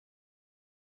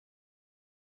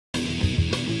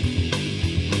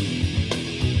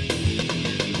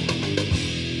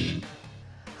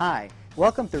Hi,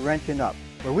 welcome to Wrenching Up,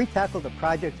 where we tackle the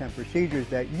projects and procedures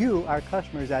that you, our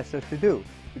customers, asked us to do.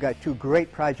 We've got two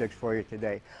great projects for you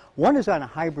today. One is on a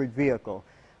hybrid vehicle.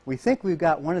 We think we've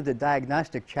got one of the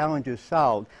diagnostic challenges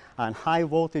solved on high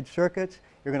voltage circuits.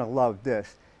 You're going to love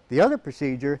this. The other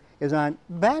procedure is on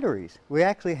batteries. We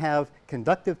actually have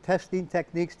conductive testing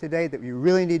techniques today that you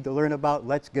really need to learn about.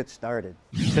 Let's get started.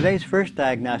 Today's first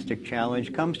diagnostic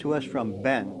challenge comes to us from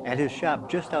Ben at his shop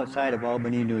just outside of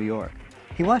Albany, New York.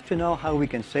 He wants to know how we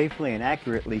can safely and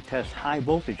accurately test high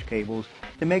voltage cables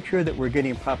to make sure that we're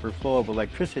getting proper flow of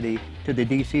electricity to the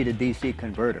DC to DC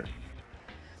converter.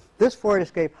 This Ford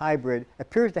Escape Hybrid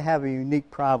appears to have a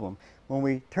unique problem. When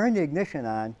we turn the ignition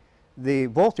on, the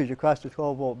voltage across the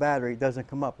 12-volt battery doesn't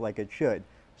come up like it should.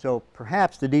 So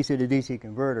perhaps the DC to DC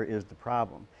converter is the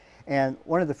problem. And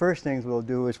one of the first things we'll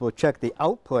do is we'll check the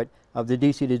output of the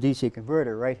DC to DC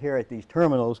converter right here at these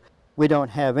terminals. We don't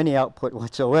have any output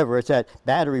whatsoever. It's at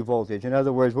battery voltage. In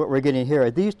other words, what we're getting here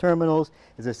at these terminals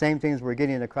is the same things we're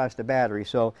getting across the battery.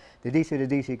 So the DC to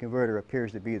DC converter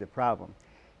appears to be the problem.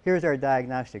 Here's our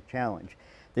diagnostic challenge.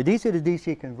 The DC to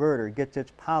DC converter gets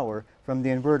its power from the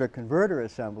inverter converter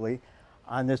assembly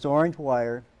on this orange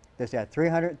wire that's at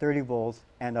 330 volts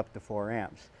and up to 4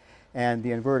 amps. And the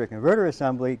inverter converter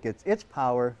assembly gets its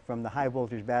power from the high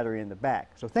voltage battery in the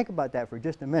back. So think about that for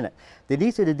just a minute. The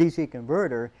DC to DC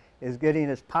converter is getting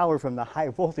its power from the high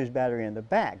voltage battery in the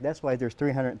back. That's why there's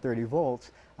 330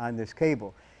 volts on this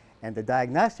cable. And the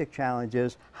diagnostic challenge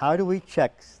is, how do we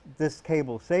check this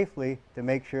cable safely to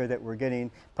make sure that we're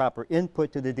getting proper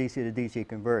input to the DC to DC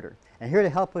converter? And here to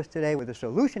help us today with a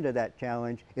solution to that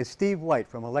challenge is Steve White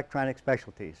from Electronic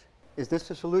Specialties. Is this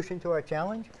the solution to our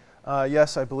challenge?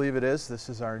 Yes, I believe it is. This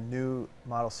is our new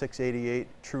Model 688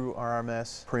 True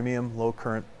RMS Premium Low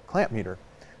Current Clamp Meter.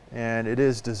 And it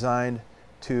is designed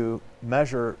to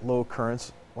measure low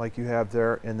currents like you have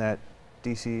there in that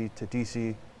DC to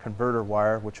DC converter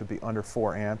wire, which would be under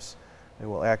 4 amps. It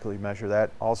will accurately measure that.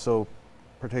 Also,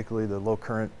 particularly the low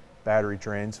current battery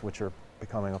drains, which are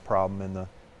becoming a problem in the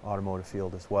automotive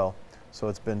field as well. So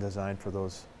it's been designed for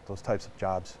those types of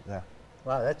jobs. Yeah.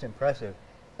 Wow, that's impressive.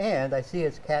 And I see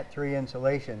it's Cat 3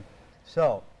 insulation.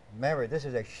 So remember, this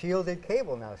is a shielded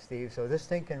cable now, Steve. So this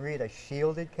thing can read a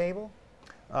shielded cable?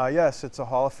 Yes, it's a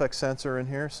Hall effect sensor in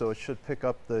here, so it should pick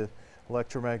up the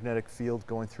electromagnetic field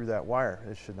going through that wire.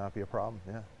 It should not be a problem.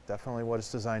 Yeah, definitely what it's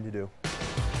designed to do.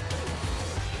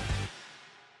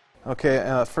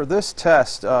 Okay, for this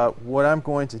test, what I'm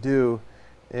going to do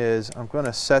is I'm going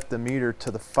to set the meter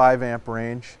to the 5 amp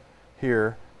range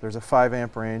here. There's a 5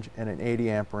 amp range and an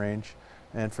 80 amp range.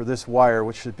 And for this wire,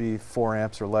 which should be 4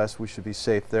 amps or less, we should be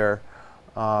safe there.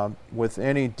 With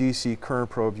any DC current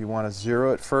probe, you want to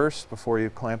zero it first before you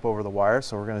clamp over the wire,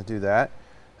 so we're going to do that.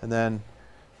 And then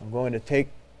I'm going to take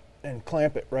and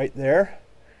clamp it right there.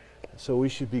 So we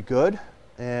should be good,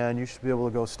 and you should be able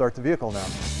to go start the vehicle now.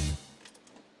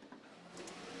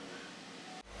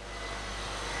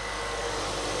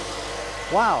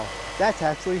 Wow, that's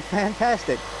actually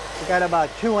fantastic. We got about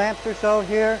 2 amps or so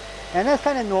here, and that's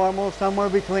kind of normal, somewhere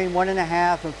between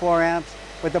 1.5 and 4 amps.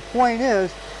 But the point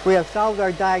is, we have solved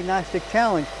our diagnostic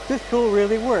challenge. This tool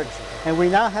really works, and we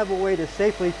now have a way to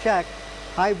safely check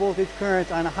high voltage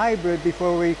currents on a hybrid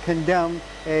before we condemn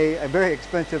a very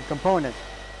expensive component.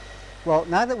 Well,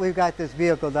 now that we've got this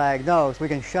vehicle diagnosed, we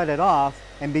can shut it off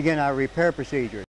and begin our repair procedure.